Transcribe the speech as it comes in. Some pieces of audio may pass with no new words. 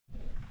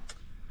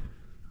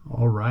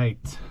All right.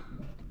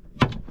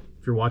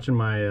 If you're watching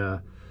my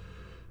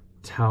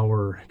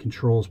tower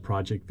controls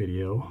project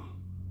video,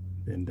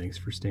 then thanks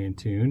for staying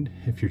tuned.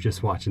 If you're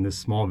just watching this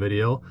small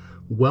video,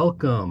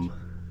 welcome.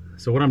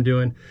 So what I'm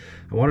doing,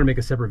 I wanted to make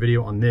a separate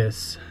video on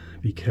this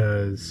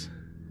because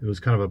it was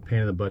kind of a pain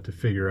in the butt to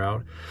figure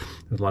out.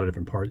 There's a lot of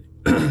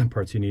different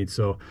parts you need.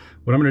 So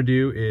what I'm gonna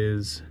do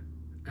is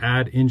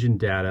add engine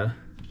data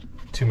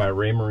to my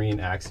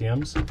Raymarine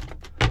Axioms,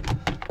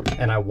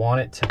 and I want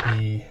it to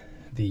be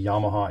the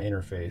Yamaha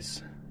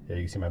interface. Yeah,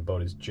 you can see my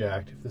boat is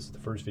jacked if this is the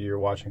first video you're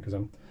watching because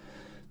I'm in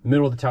the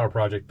middle of the tower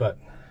project, but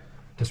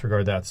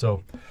disregard that.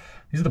 So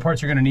these are the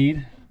parts you're gonna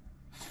need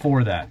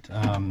for that.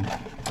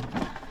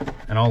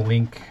 And I'll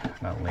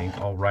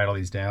I'll write all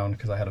these down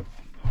because I had a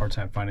hard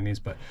time finding these.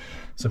 But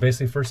so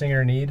basically first thing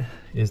you're gonna need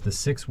is the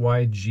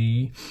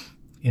 6YG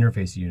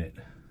interface unit.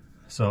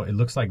 So it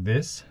looks like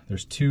this.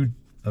 There's two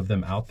of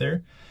them out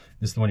there.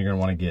 This is the one you're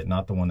gonna wanna get,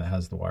 not the one that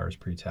has the wires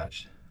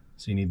pre-attached.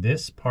 So you need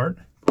this part.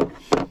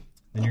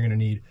 Then you're gonna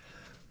need,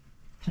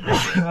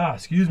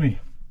 excuse me.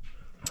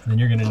 Then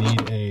you're gonna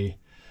need a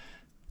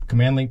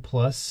Command Link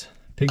Plus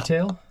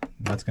pigtail.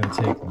 That's gonna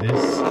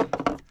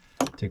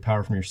take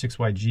power from your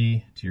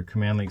 6YG to your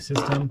Command Link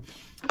system.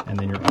 And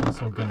then you're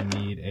also gonna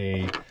need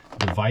a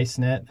device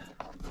net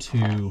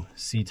to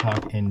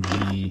CTOC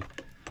NG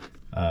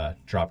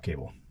drop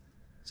cable.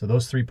 So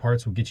those three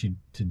parts will get you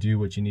to do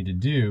what you need to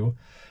do.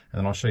 And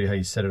then I'll show you how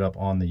you set it up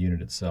on the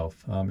unit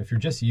itself. If you're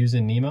just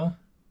using NEMA,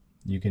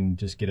 you can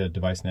just get a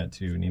device net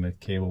to NEMA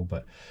cable,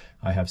 but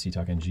I have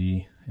CTOC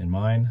NG in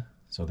mine.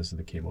 So this is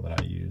the cable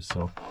that I use.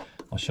 So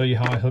I'll show you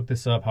how I hook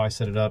this up, how I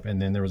set it up, and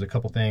then there was a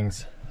couple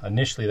things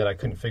initially that I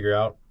couldn't figure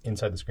out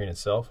inside the screen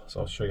itself.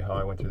 So I'll show you how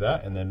I went through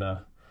that, and then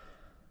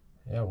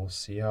yeah, we'll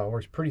see how it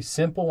works. Pretty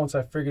simple once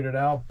I figured it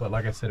out, but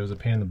like I said, it was a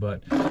pain in the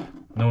butt.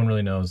 No one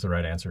really knows the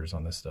right answers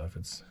on this stuff.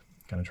 It's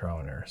kind of trial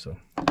and error. So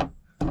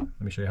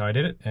let me show you how I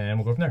did it, and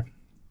we'll go from there.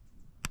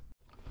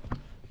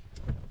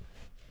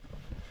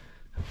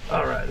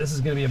 All right, this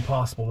is gonna be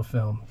impossible to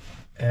film,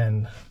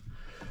 and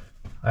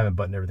I haven't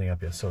buttoned everything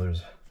up yet, so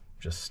there's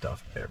just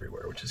stuff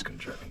everywhere, which is gonna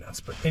drive me nuts.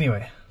 But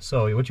anyway,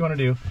 so what you wanna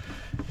do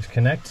is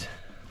connect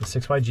the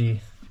 6YG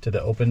to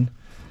the open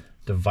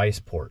device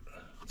port.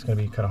 It's gonna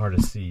be kind of hard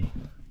to see,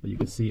 but you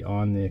can see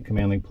on the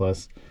Command Link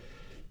Plus,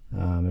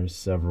 there's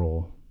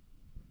several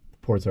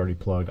ports already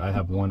plugged. I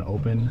have one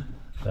open,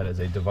 that is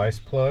a device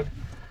plug.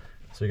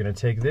 So you're gonna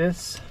take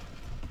this,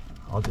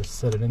 I'll just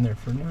set it in there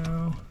for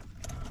now.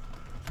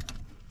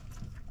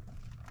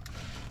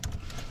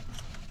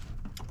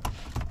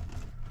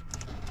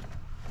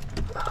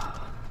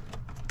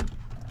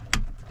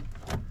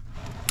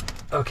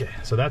 Okay,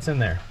 so that's in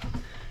there.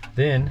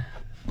 Then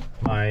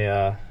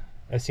my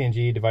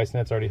SCNG device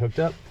net's already hooked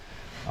up.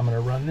 I'm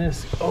gonna run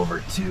this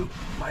over to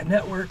my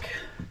network,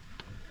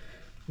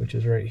 which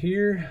is right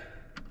here.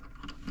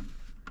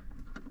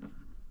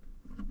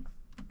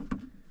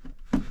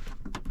 All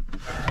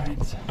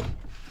right.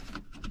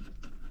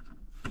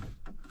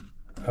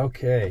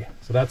 Okay,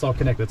 so that's all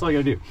connected. That's all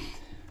you gotta do.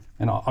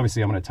 And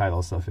obviously I'm gonna tie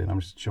all stuff in. I'm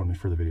just showing it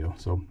for the video.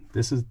 So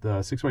this is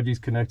the 6YG is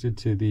connected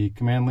to the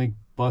Command Link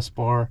bus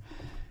bar.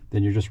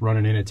 Then you're just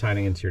running in and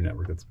tying into your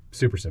network. That's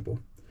super simple.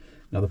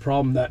 Now the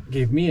problem that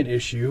gave me an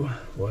issue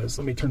was,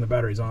 let me turn the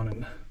batteries on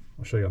and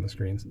I'll show you on the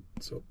screen.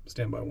 So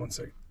stand by 1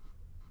 second.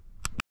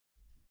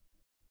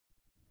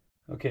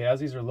 Okay, as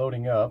these are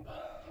loading up,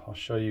 I'll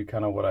show you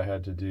kind of what I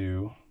had to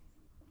do.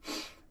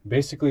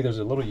 Basically, there's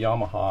a little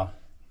Yamaha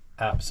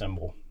app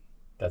symbol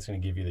that's going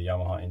to give you the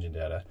Yamaha engine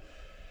data.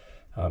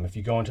 If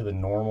you go into the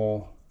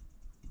normal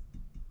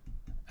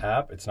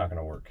app, it's not going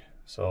to work.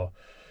 So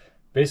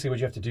basically what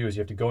you have to do is you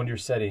have to go into your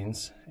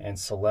settings and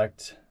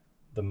select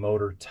the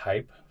motor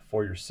type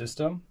for your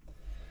system,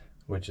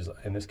 which is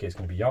in this case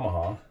going to be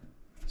Yamaha.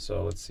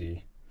 So let's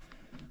see.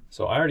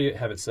 So I already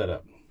have it set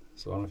up.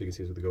 So I don't know if you can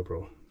see this with the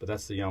GoPro, but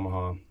that's the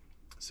Yamaha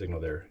signal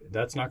there.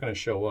 That's not going to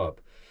show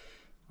up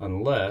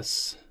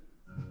unless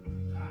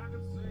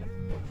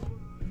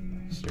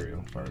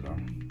stereo fired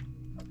on.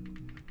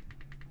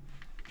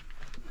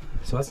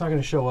 So that's not going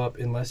to show up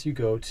unless you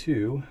go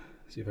to,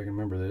 see if I can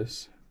remember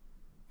this.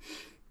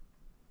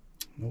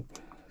 Nope.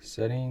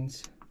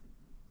 Settings.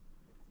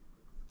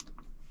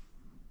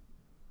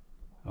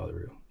 Oh, there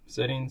we go.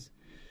 Settings,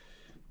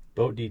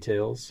 boat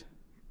details,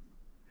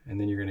 and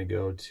then you're going to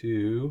go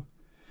to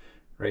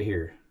right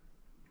here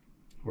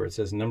where it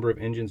says number of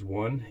engines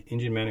 1,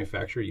 engine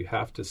manufacturer. You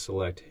have to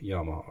select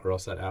Yamaha or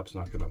else that app's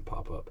not going to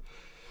pop up.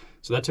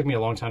 So that took me a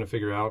long time to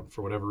figure out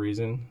for whatever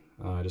reason.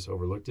 I just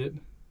overlooked it.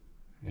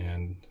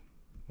 And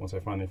once I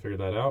finally figured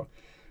that out,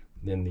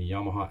 then the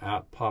Yamaha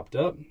app popped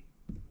up.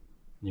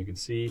 You can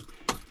see,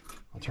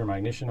 I'll turn my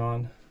ignition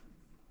on,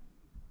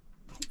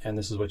 and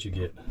this is what you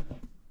get.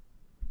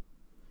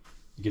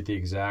 You get the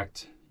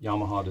exact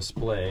Yamaha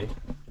display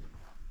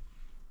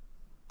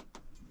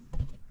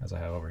as I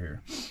have over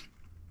here.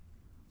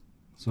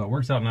 So it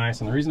works out nice,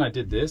 and the reason I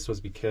did this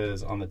was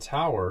because on the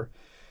tower,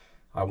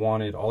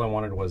 all I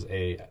wanted was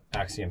a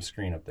Axiom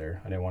screen up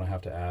there. I didn't want to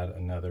have to add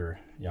another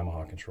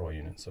Yamaha control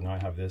unit. So now I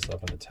have this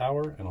up in the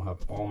tower, and I'll have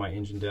all my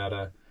engine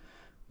data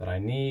that I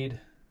need.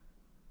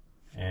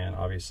 And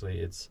obviously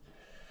it's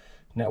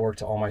networked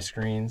to all my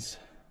screens.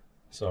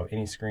 So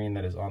any screen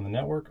that is on the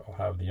network, I'll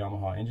have the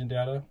Yamaha engine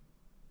data,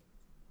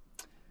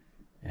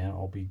 and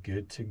I'll be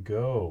good to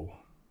go.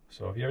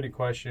 So if you have any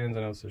questions,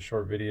 I know it's a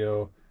short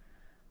video.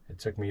 It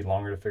took me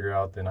longer to figure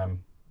out than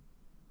I'm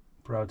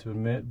proud to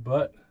admit,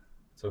 but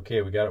it's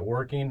okay. We got it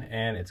working,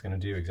 and it's going to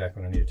do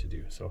exactly what I need it to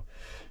do. So,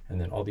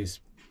 and then all these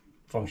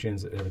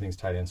functions, everything's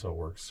tied in, so it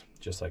works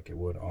just like it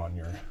would on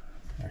your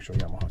actual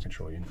Yamaha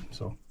control unit.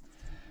 So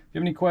if you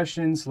have any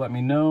questions, let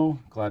me know.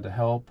 Glad to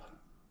help.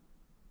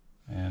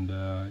 And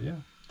yeah,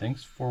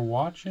 thanks for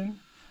watching.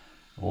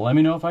 Let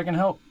me know if I can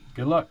help.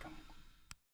 Good luck.